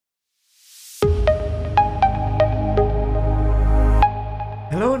Hello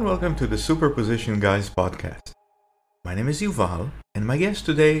and welcome to the Superposition Guys podcast. My name is Yuval, and my guest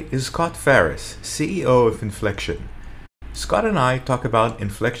today is Scott Faris, CEO of Infleqtion. Scott and I talk about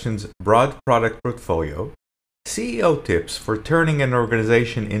Infleqtion's broad product portfolio, CEO tips for turning an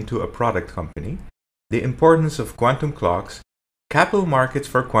organization into a product company, the importance of quantum clocks, capital markets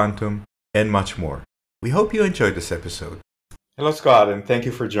for quantum, and much more. We hope you enjoyed this episode. Hello, Scott, and thank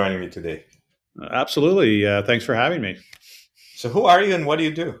you for joining me today. Absolutely. Thanks for having me. So who are you and what do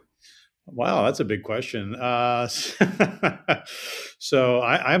you do? Wow, that's a big question. So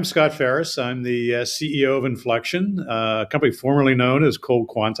I'm Scott Faris. I'm the CEO of Infleqtion, a company formerly known as Cold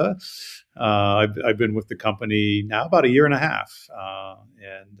Quanta. I've been with the company now about a year and a half,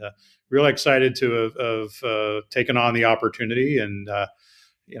 and really excited to have taken on the opportunity. And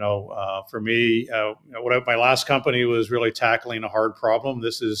for me, my last company was really tackling a hard problem.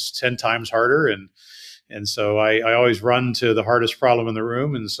 This is 10 times harder, and so I always run to the hardest problem in the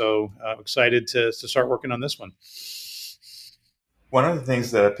room. And so I'm excited to start working on this one. One of the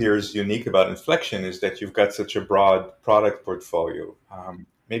things that appears unique about Infleqtion is that you've got such a broad product portfolio.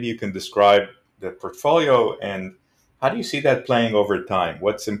 Maybe you can describe the portfolio and how do you see that playing over time?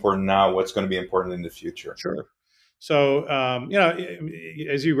 What's important now? What's going to be important in the future? Sure. So,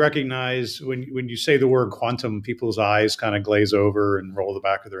 as you recognize, when you say the word quantum, people's eyes kind of glaze over and roll the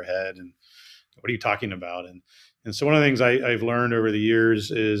back of their head. And what are you talking about? And so one of the things I've learned over the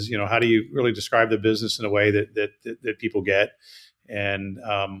years is, how do you really describe the business in a way that people get? And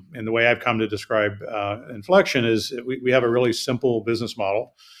the way I've come to describe Infleqtion is we have a really simple business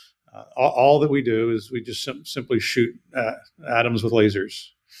model. All that we do is we just simply shoot atoms with lasers.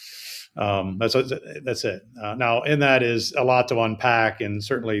 That's it. Now, in that is a lot to unpack, and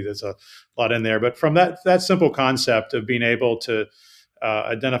certainly there's a lot in there. But from that simple concept of being able to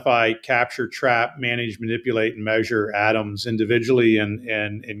identify, capture, trap, manage, manipulate, and measure atoms individually and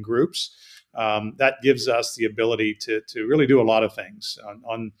in groups, that gives us the ability to really do a lot of things.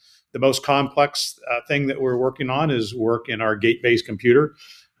 On the most complex thing that we're working on is work in our gate-based computer.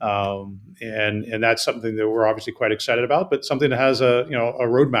 And that's something that we're obviously quite excited about, but something that has a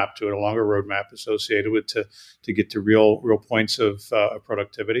roadmap to it, a longer roadmap associated with to get to real points of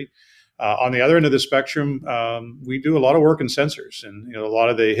productivity. On the other end of the spectrum, we do a lot of work in sensors, and a lot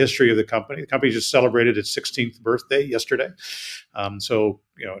of the history of the company. The company just celebrated its 16th birthday yesterday. So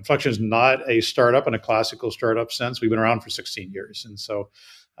Infleqtion is not a startup in a classical startup sense. We've been around for 16 years, and so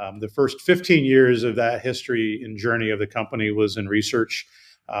the first 15 years of that history and journey of the company was in research.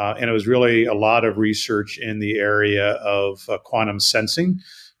 And it was really a lot of research in the area of quantum sensing,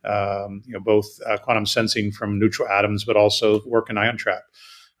 both quantum sensing from neutral atoms, but also work in ion trap.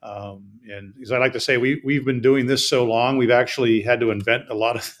 And as I like to say, we've been doing this so long, we've actually had to invent a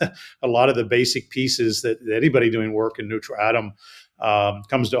lot of the basic pieces that anybody doing work in neutral atom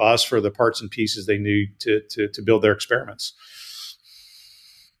comes to us for the parts and pieces they need to build their experiments.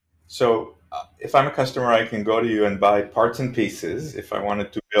 So if I'm a customer, I can go to you and buy parts and pieces. If I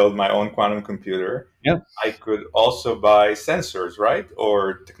wanted to build my own quantum computer, Yeah. I could also buy sensors, right?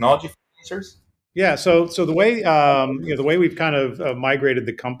 Or technology for sensors? Yeah, so the way the way we've kind of migrated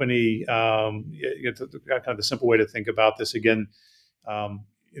the company, kind of the simple way to think about this again.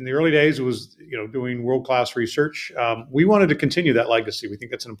 In the early days, was doing world class research. We wanted to continue that legacy. We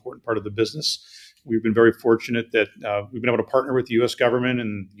think that's an important part of the business. We've been very fortunate that we've been able to partner with the U.S. government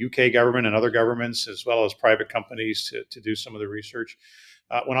and UK government and other governments, as well as private companies, to do some of the research.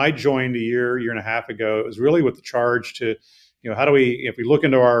 When I joined a year and a half ago, it was really with the charge to how do we, if we look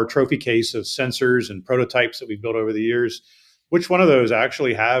into our trophy case of sensors and prototypes that we've built over the years, which one of those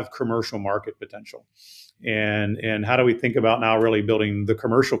actually have commercial market potential? And how do we think about now really building the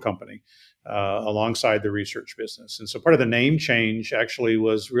commercial company alongside the research business? And so part of the name change actually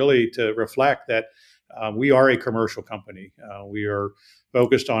was really to reflect that we are a commercial company. We are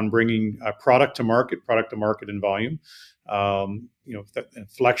focused on bringing product to market in volume.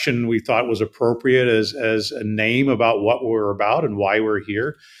 Infleqtion we thought was appropriate as a name about what we're about and why we're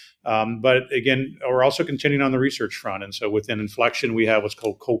here. But again, we're also continuing on the research front. And so within Infleqtion, we have what's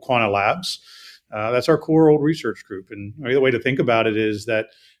called Cold Quanta Labs. That's our core old research group. And the way to think about it is that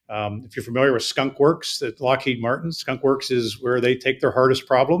if you're familiar with Skunk Works at Lockheed Martin, Skunk Works is where they take their hardest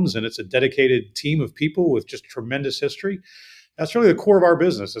problems, and it's a dedicated team of people with just tremendous history. That's really the core of our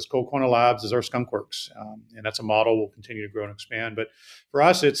business. That's Cold Quanta Labs, is our Skunk Works. And that's a model we'll continue to grow and expand. But for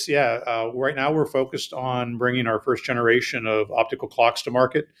us, it's, right now we're focused on bringing our first generation of optical clocks to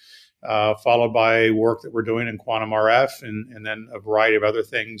market, followed by work that we're doing in quantum RF and then a variety of other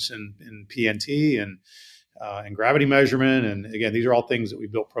things in PNT and and gravity measurement. And again, these are all things that we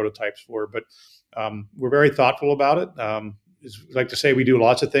built prototypes for, but we're very thoughtful about it. We like to say we do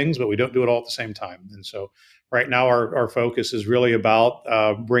lots of things, but we don't do it all at the same time. And so right now our focus is really about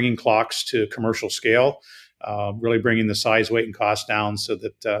bringing clocks to commercial scale, really bringing the size, weight, and cost down so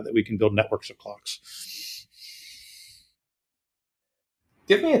that we can build networks of clocks.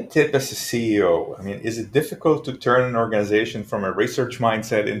 Give me a tip as a CEO. I mean, is it difficult to turn an organization from a research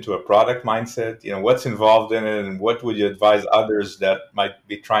mindset into a product mindset? What's involved in it, and what would you advise others that might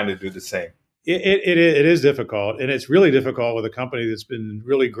be trying to do the same? It is difficult, and it's really difficult with a company that's been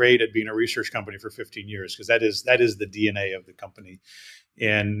really great at being a research company for 15 years, because that is the DNA of the company.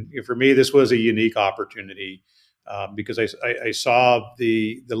 And for me, this was a unique opportunity because I saw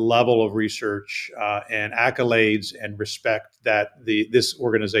the level of research and accolades and respect that this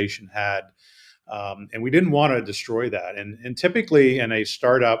organization had, and we didn't want to destroy that. And typically in a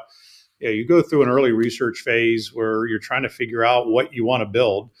startup, you go through an early research phase where you're trying to figure out what you want to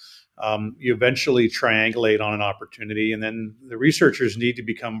build. You eventually triangulate on an opportunity, and then the researchers need to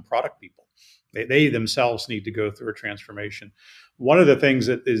become product people. They themselves need to go through a transformation. One of the things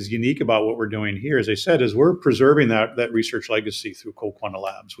that is unique about what we're doing here, as I said, is we're preserving that research legacy through Cold Quantum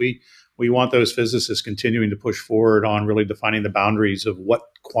Labs. We want those physicists continuing to push forward on really defining the boundaries of what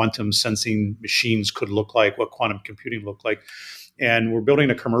quantum sensing machines could look like, what quantum computing look like, and we're building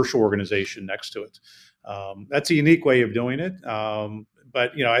a commercial organization next to it. That's a unique way of doing it.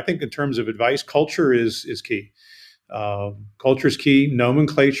 But I think in terms of advice, culture is key. Culture is key.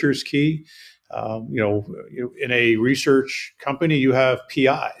 Nomenclature is key. In a research company, you have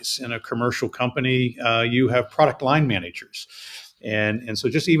PIs. In a commercial company, you have product line managers. And so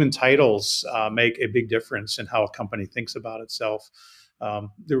just even titles make a big difference in how a company thinks about itself.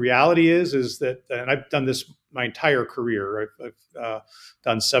 The reality is that, and I've done this my entire career. I've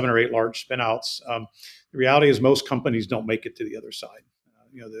done 7 or 8 large spinouts. The reality is most companies don't make it to the other side.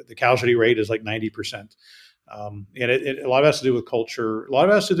 The casualty rate is like 90%. And a lot of it has to do with culture. A lot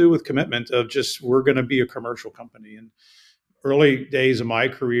of it has to do with commitment of just, we're going to be a commercial company. And early days of my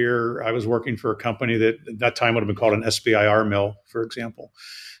career, I was working for a company that at that time would have been called an SBIR mill, for example.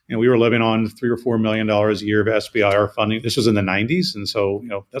 We were living on $3 or $4 million a year of SBIR funding. This was in the 90s. And so,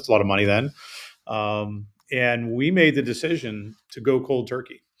 that's a lot of money then. And we made the decision to go cold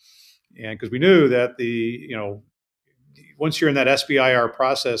turkey. And because we knew that once you're in that SBIR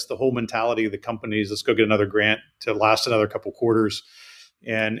process, the whole mentality of the company is, let's go get another grant to last another couple quarters.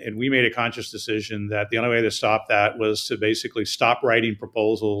 And we made a conscious decision that the only way to stop that was to basically stop writing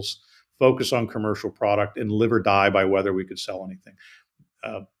proposals, focus on commercial product, and live or die by whether we could sell anything.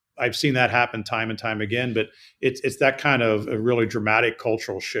 I've seen that happen time and time again, but it's that kind of a really dramatic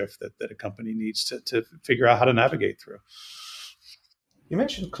cultural shift that a company needs to figure out how to navigate through. You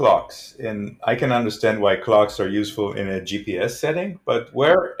mentioned clocks, and I can understand why clocks are useful in a GPS setting, but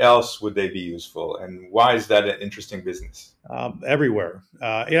where else would they be useful, and why is that an interesting business? Everywhere.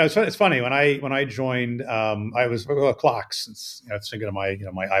 It's funny, when I joined, I was clocks. It's thinking of my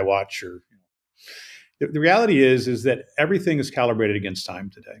iWatch. Or the reality is that everything is calibrated against time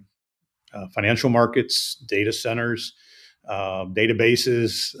today. Financial markets, data centers,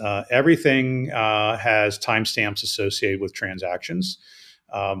 databases, everything has timestamps associated with transactions.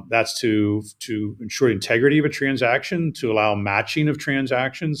 That's to ensure integrity of a transaction, to allow matching of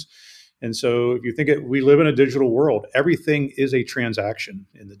transactions. And so if you think we live in a digital world, everything is a transaction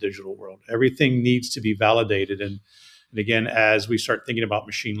in the digital world. Everything needs to be validated. And again, as we start thinking about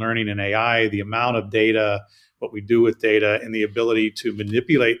machine learning and AI, the amount of data, what we do with data, and the ability to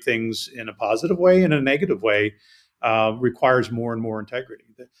manipulate things in a positive way and a negative way requires more and more integrity.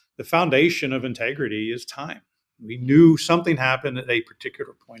 The foundation of integrity is time. We knew something happened at a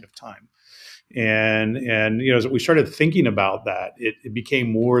particular point of time. And as we started thinking about that, it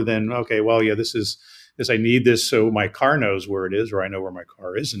became more than, okay, well, yeah, this, I need this so my car knows where it is, or I know where my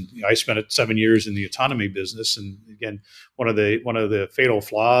car is. And I spent 7 years in the autonomy business. And again, one of the fatal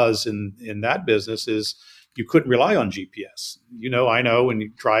flaws in that business is you couldn't rely on GPS. I know when you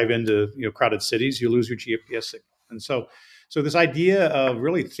drive into crowded cities, you lose your GPS signal. And so this idea of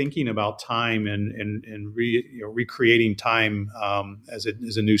really thinking about time and recreating time as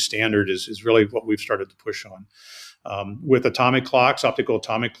a new standard is really what we've started to push on. With atomic clocks, optical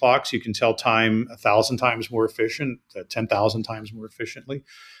atomic clocks, you can tell time 1,000 times more efficient, 10,000 times more efficiently.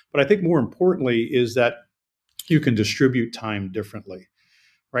 But I think more importantly is that you can distribute time differently.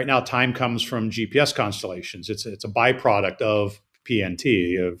 Right now, time comes from GPS constellations. It's a byproduct of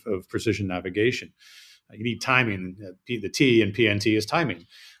PNT, of precision navigation. You need timing. The T in PNT is timing.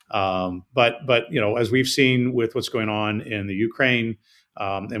 But as we've seen with what's going on in the Ukraine,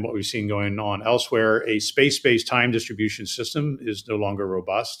 and what we've seen going on elsewhere, a space-based time distribution system is no longer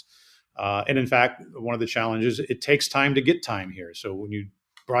robust. And in fact, one of the challenges, it takes time to get time here. So when you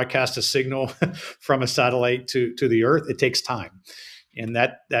broadcast a signal from a satellite to the Earth, it takes time. And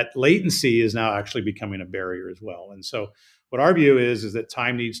that latency is now actually becoming a barrier as well. And so what our view is that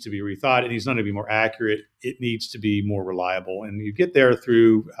time needs to be rethought. It needs not to be more accurate. It needs to be more reliable. And you get there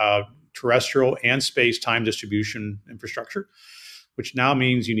through terrestrial and space time distribution infrastructure, which now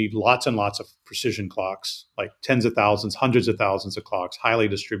means you need lots and lots of precision clocks, like tens of thousands, hundreds of thousands of clocks, highly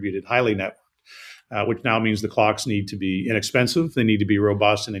distributed, highly networked, which now means the clocks need to be inexpensive, they need to be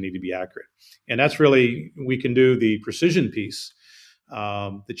robust, and they need to be accurate. And that's really, we can do the precision piece.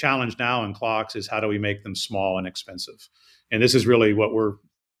 The challenge now in clocks is how do we make them small and expensive? And this is really what we're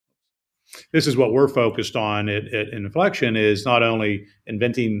focused on at Infleqtion, is not only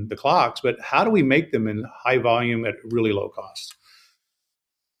inventing the clocks, but how do we make them in high volume at really low cost?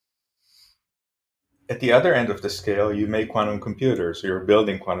 At the other end of the scale, you make quantum computers, or you're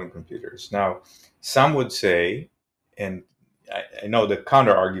building quantum computers. Now, some would say, and I know the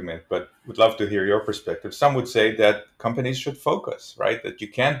counter argument, but would love to hear your perspective. Some would say that companies should focus, right? That you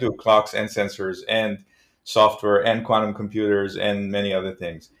can't do clocks and sensors and software and quantum computers and many other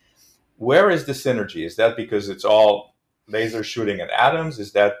things. Where is the synergy? Is that because it's all laser shooting at atoms?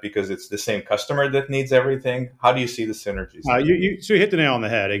 Is that because it's the same customer that needs everything? How do you see the synergies? So you hit the nail on the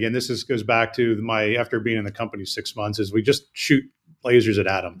head. Again, this goes back to after being in the company 6 months, is we just shoot lasers at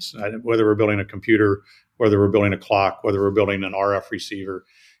atoms, whether we're building a computer, whether we're building a clock, whether we're building an RF receiver.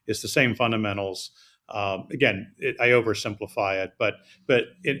 It's the same fundamentals. Again, I oversimplify it, but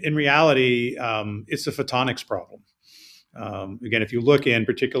in reality, it's a photonics problem. Again, if you look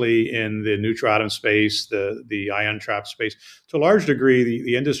particularly in the neutral atom space, the ion trap space, to a large degree,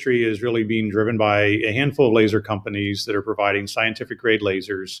 the industry is really being driven by a handful of laser companies that are providing scientific grade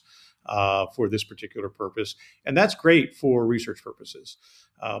lasers for this particular purpose. And that's great for research purposes.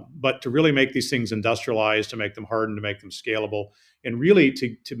 But to really make these things industrialized, to make them hardened, to make them scalable, and really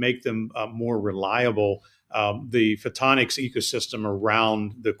to make them more reliable, the photonics ecosystem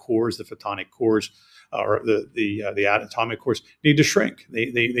around the cores, the photonic cores, or the atomic cores, need to shrink. They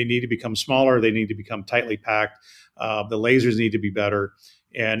need to become smaller. They need to become tightly packed. The lasers need to be better.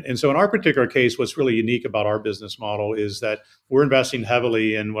 And so in our particular case, what's really unique about our business model is that we're investing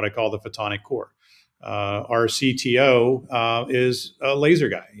heavily in what I call the photonic core. Our CTO is a laser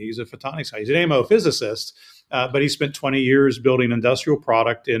guy. He's a photonics guy. He's an AMO physicist, but he spent 20 years building industrial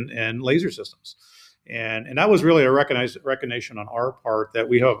product and laser systems. And that was really a recognition on our part that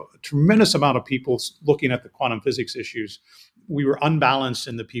we have a tremendous amount of people looking at the quantum physics issues. We were unbalanced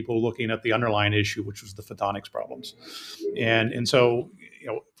in the people looking at the underlying issue, which was the photonics problems. And so,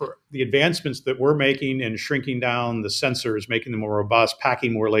 for the advancements that we're making in shrinking down the sensors, making them more robust,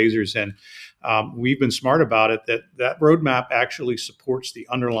 packing more lasers in, we've been smart about it, that roadmap actually supports the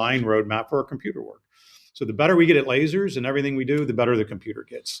underlying roadmap for our computer work. So the better we get at lasers and everything we do, the better the computer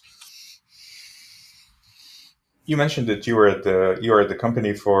gets. You mentioned that you were at the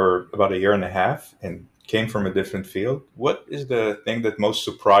company for about a year and a half and came from a different field. What is the thing that most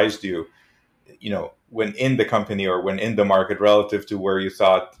surprised you, when in the company or when in the market relative to where you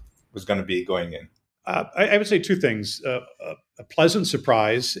thought was going to be going in? I would say two things. A pleasant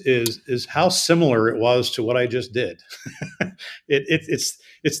surprise is how similar it was to what I just did.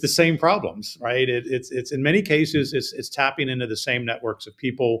 It's the same problems, right? It's in many cases it's tapping into the same networks of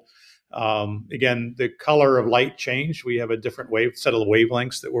people. Again, the color of light changed. We have a different set of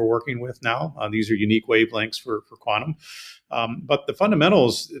wavelengths that we're working with now. These are unique wavelengths for quantum. But the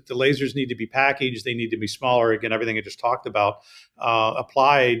fundamentals, the lasers need to be packaged. They need to be smaller. Again, everything I just talked about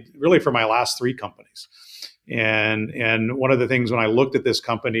applied really for my last three companies. And one of the things when I looked at this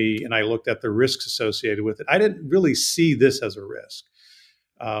company and I looked at the risks associated with it, I didn't really see this as a risk.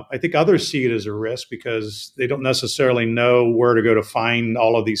 I think others see it as a risk because they don't necessarily know where to go to find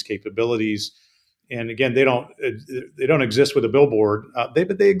all of these capabilities. And again, they don't exist with a billboard, but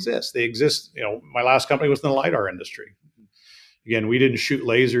they exist. They exist. My last company was in the LiDAR industry. Again, we didn't shoot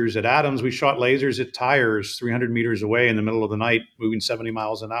lasers at atoms. We shot lasers at tires 300 meters away in the middle of the night, moving 70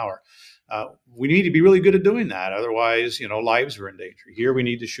 miles an hour. We need to be really good at doing that. Otherwise, lives are in danger. Here, we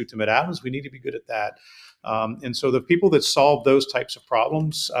need to shoot them at atoms. We need to be good at that. And so the people that solve those types of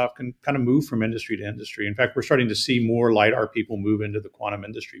problems can kind of move from industry to industry. In fact, we're starting to see more LiDAR people move into the quantum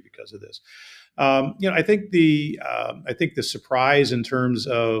industry because of this. I think the surprise in terms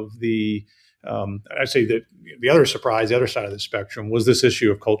of I'd say that the other surprise, the other side of the spectrum, was this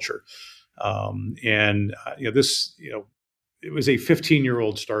issue of culture. It was a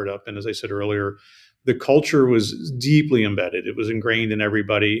 15-year-old startup, and as I said earlier, the culture was deeply embedded. It was ingrained in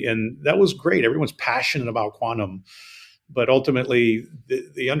everybody, and that was great. Everyone's passionate about quantum, but ultimately,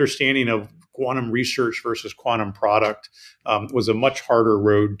 the understanding of quantum research versus quantum product was a much harder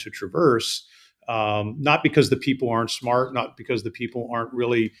road to traverse. Not because the people aren't smart, not because the people aren't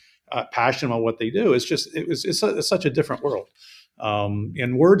really passionate about what they do. It's just it's such a different world,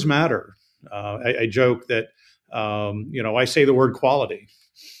 and words matter. I joke that I say the word quality,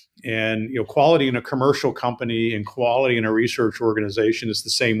 and quality in a commercial company and quality in a research organization is the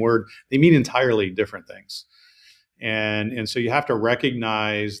same word. They mean entirely different things. And so you have to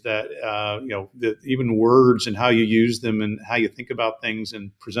recognize that that even words and how you use them and how you think about things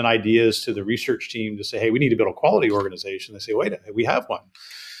and present ideas to the research team to say, hey, we need to build a quality organization. They say, wait, we have one.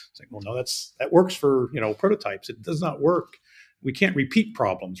 It's like, well, no, that works for prototypes. It does not work. We can't repeat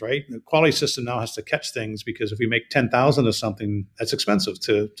problems, right? The quality system now has to catch things, because if we make 10,000 of something, that's expensive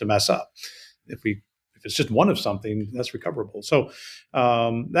to mess up. If it's just one of something, that's recoverable. So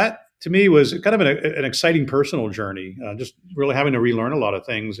that to me was kind of an exciting personal journey, just really having to relearn a lot of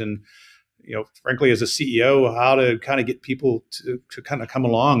things. And, frankly, as a CEO, how to kind of get people to kind of come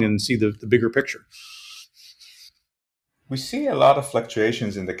along and see the bigger picture. We see a lot of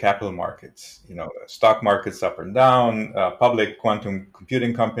fluctuations in the capital markets, stock markets up and down. Public quantum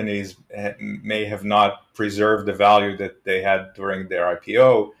computing companies may have not preserved the value that they had during their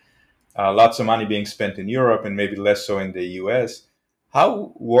IPO. Lots of money being spent in Europe and maybe less so in the US.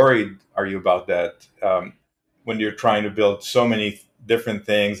 How worried are you about that when you're trying to build so many different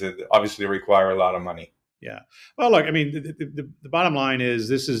things that obviously require a lot of money? Yeah. Well, look, I mean, the bottom line is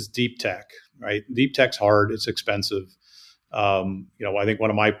this is deep tech, right? Deep tech's hard. It's expensive. I think one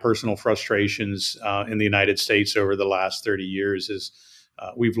of my personal frustrations in the United States over the last 30 years is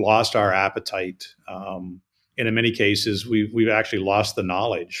we've lost our appetite. And in many cases, we've actually lost the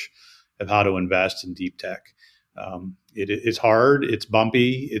knowledge of how to invest in deep tech. It's hard. It's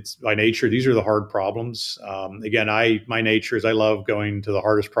bumpy. It's by nature. These are the hard problems. Again, my nature is I love going to the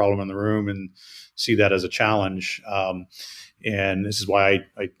hardest problem in the room and see that as a challenge. And this is why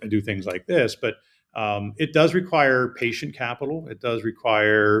I do things like this. But it does require patient capital. It does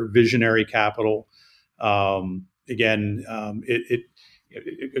require visionary capital. A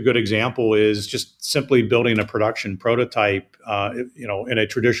good example is just simply building a production prototype. In a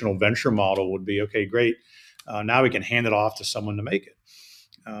traditional venture model would be, okay, great. Now we can hand it off to someone to make it.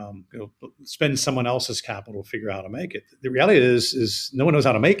 Spend someone else's capital to figure out how to make it. The reality is no one knows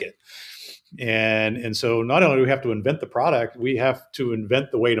how to make it. And so not only do we have to invent the product, we have to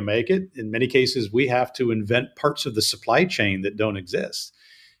invent the way to make it. In many cases, we have to invent parts of the supply chain that don't exist.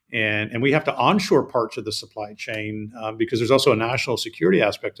 And we have to onshore parts of the supply chain because there's also a national security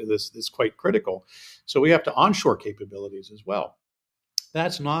aspect of this that's quite critical. So we have to onshore capabilities as well.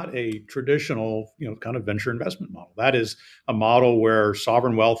 That's not a traditional, kind of venture investment model. That is a model where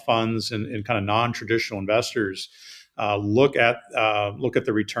sovereign wealth funds and kind of non-traditional investors look at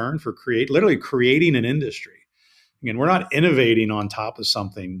the return for literally creating an industry. Again, we're not innovating on top of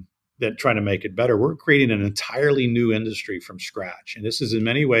something that trying to make it better. We're creating an entirely new industry from scratch. And this is in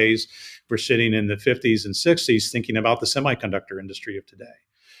many ways, we're sitting in the 50s and 60s thinking about the semiconductor industry of today.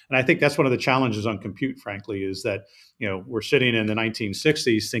 And I think that's one of the challenges on compute, frankly, is that, we're sitting in the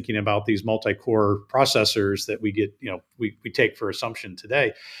 1960s thinking about these multi-core processors that we get, we take for assumption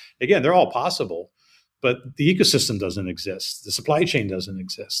today. Again, they're all possible, but the ecosystem doesn't exist. The supply chain doesn't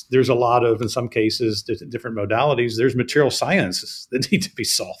exist. There's a lot of, in some cases, different modalities. There's material sciences that need to be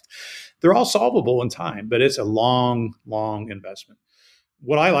solved. They're all solvable in time, but it's a long, long investment.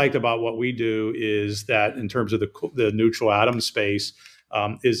 What I liked about what we do is that in terms of the neutral atom space,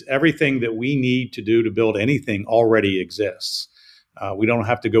 is everything that we need to do to build anything already exists. We don't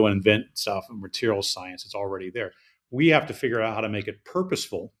have to go and invent stuff in material science. It's already there. We have to figure out how to make it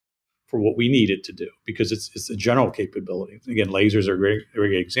purposeful for what we need it to do, because it's a general capability. Again, lasers are a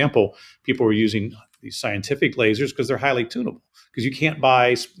great example. People are using these scientific lasers because they're highly tunable, because you can't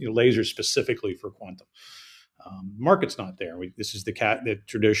buy lasers specifically for quantum. Market's not there. This is the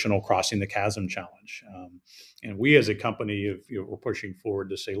traditional crossing the chasm challenge. And we as a company, we're pushing forward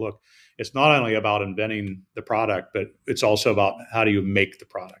to say, look, it's not only about inventing the product, but it's also about how do you make the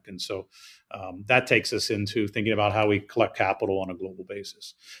product. And so that takes us into thinking about how we collect capital on a global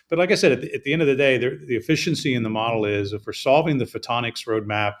basis. But like I said, at the end of the day, the efficiency in the model is if we're solving the photonics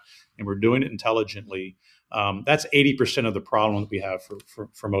roadmap and we're doing it intelligently, that's 80% of the problem that we have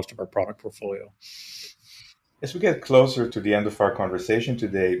for most of our product portfolio. As we get closer to the end of our conversation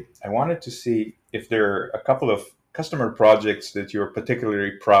today, I wanted to see if there are a couple of customer projects that you're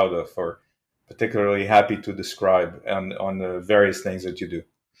particularly proud of or particularly happy to describe on the various things that you do.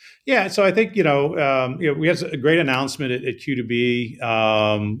 Yeah, so I think we had a great announcement at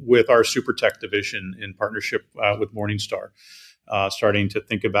Q2B with our super tech division in partnership with Morningstar, starting to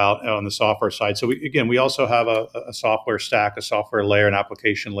think about on the software side. So we also have a software stack, a software layer, an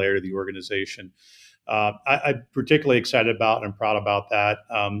application layer to the organization. I'm particularly excited about and proud about that.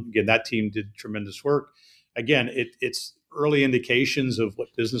 Again, that team did tremendous work. Again, it's early indications of what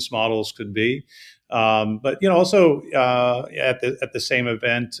business models could be. But also at the same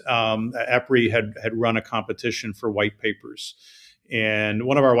event, EPRI had run a competition for white papers, and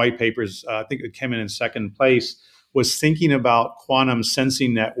one of our white papers, I think it came in second place, was thinking about quantum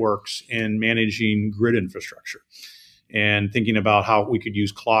sensing networks and managing grid infrastructure, and thinking about how we could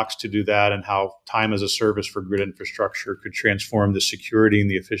use clocks to do that, and how time as a service for grid infrastructure could transform the security and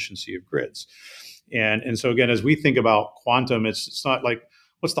the efficiency of grids. And so again, as we think about quantum, it's not like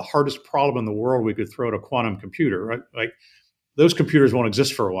what's the hardest problem in the world we could throw at a quantum computer, right? Like those computers won't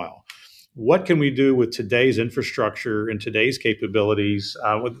exist for a while. What can we do with today's infrastructure and today's capabilities?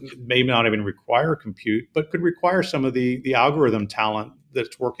 May not even require compute, but could require some of the algorithm talent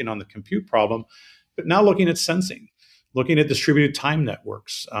that's working on the compute problem. But now looking at sensing, looking at distributed time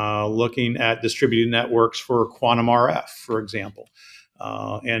networks, looking at distributed networks for quantum RF, for example.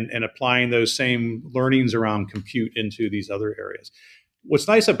 And applying those same learnings around compute into these other areas. What's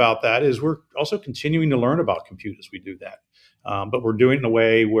nice about that is we're also continuing to learn about compute as we do that. But we're doing it in a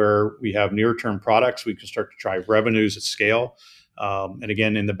way where we have near-term products. We can start to drive revenues at scale. And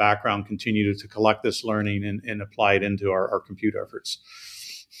again, in the background, continue to collect this learning and apply it into our compute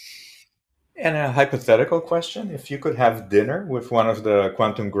efforts. And a hypothetical question, if you could have dinner with one of the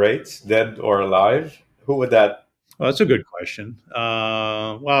quantum greats, dead or alive, who would that? Well, that's a good question.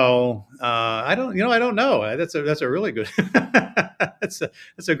 I don't know. That's a really good.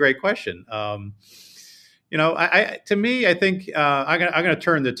 that's a great question. To me, I think I'm going to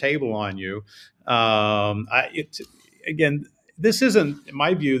turn the table on you. Again, this isn't, in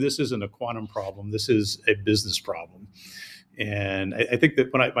my view, this isn't a quantum problem. This is a business problem. And I think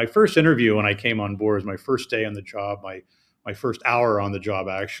that my first interview when I came on board was my first day on the job, my first hour on the job,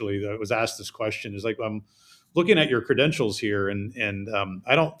 actually, that was asked this question is like, I'm looking at your credentials here, and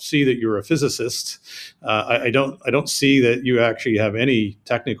I don't see that you're a physicist. I don't see that you actually have any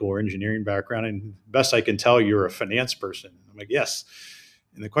technical or engineering background. And best I can tell, you're a finance person. I'm like, yes.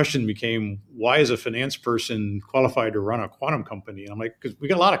 And the question became, why is a finance person qualified to run a quantum company? And I'm like, because we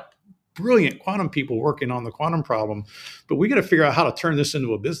got a lot of brilliant quantum people working on the quantum problem, but we got to figure out how to turn this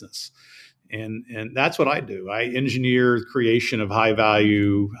into a business. And that's what I do. I engineer the creation of high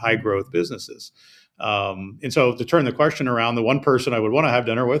value, high growth businesses. And so to turn the question around, the one person I would want to have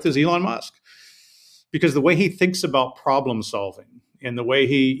dinner with is Elon Musk, because the way he thinks about problem solving and the way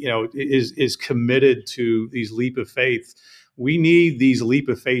he, is committed to these leap of faith. We need these leap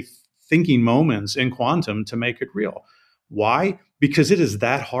of faith thinking moments in quantum to make it real. Why? Because it is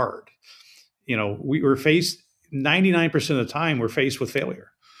that hard. We're faced 99% of the time, we're faced with failure.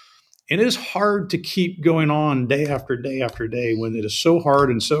 And it is hard to keep going on day after day after day when it is so hard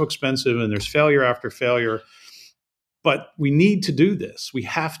and so expensive and there's failure after failure. But we need to do this. We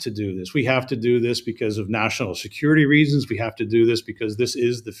have to do this. We have to do this because of national security reasons. We have to do this because this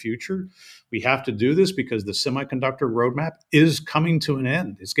is the future. We have to do this because the semiconductor roadmap is coming to an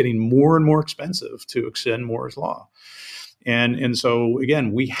end. It's getting more and more expensive to extend Moore's law. And so,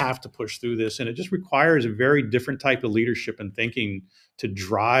 again, we have to push through this. And it just requires a very different type of leadership and thinking to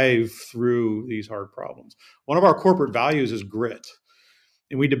drive through these hard problems. One of our corporate values is grit.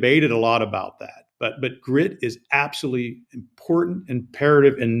 And we debated a lot about that. But grit is absolutely important,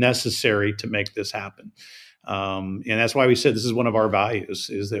 imperative, and necessary to make this happen. And that's why we said this is one of our values,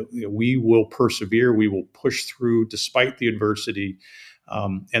 is that we will persevere, we will push through despite the adversity.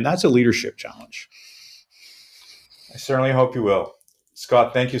 And that's a leadership challenge. I certainly hope you will.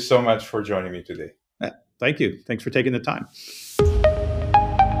 Scott, thank you so much for joining me today. Thank you. Thanks for taking the time.